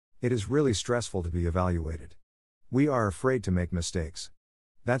It is really stressful to be evaluated. We are afraid to make mistakes.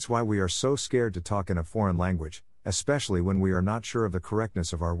 That's why we are so scared to talk in a foreign language, especially when we are not sure of the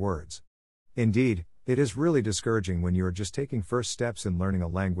correctness of our words. Indeed, it is really discouraging when you are just taking first steps in learning a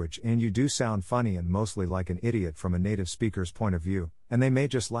language and you do sound funny and mostly like an idiot from a native speaker's point of view, and they may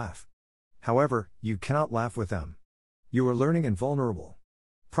just laugh. However, you cannot laugh with them. You are learning and vulnerable.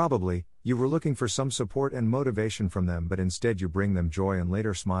 Probably, you were looking for some support and motivation from them, but instead you bring them joy and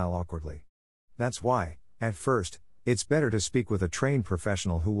later smile awkwardly. That's why, at first, it's better to speak with a trained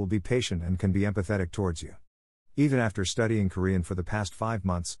professional who will be patient and can be empathetic towards you. Even after studying Korean for the past 5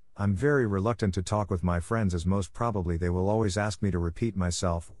 months, I'm very reluctant to talk with my friends as most probably they will always ask me to repeat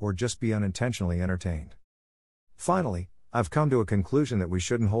myself or just be unintentionally entertained. Finally, I've come to a conclusion that we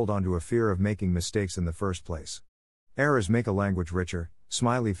shouldn't hold on to a fear of making mistakes in the first place. Errors make a language richer,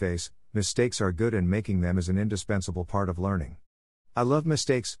 smiley face, mistakes are good and making them is an indispensable part of learning. I love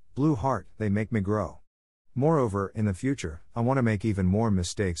mistakes, blue heart, they make me grow. Moreover, in the future, I want to make even more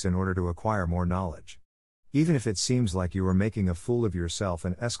mistakes in order to acquire more knowledge. Even if it seems like you are making a fool of yourself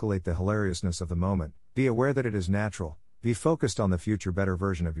and escalate the hilariousness of the moment, be aware that it is natural, be focused on the future better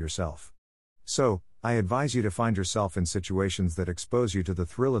version of yourself. So, I advise you to find yourself in situations that expose you to the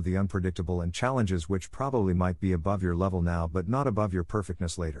thrill of the unpredictable and challenges which probably might be above your level now but not above your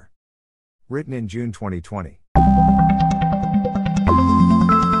perfectness later. Written in June 2020.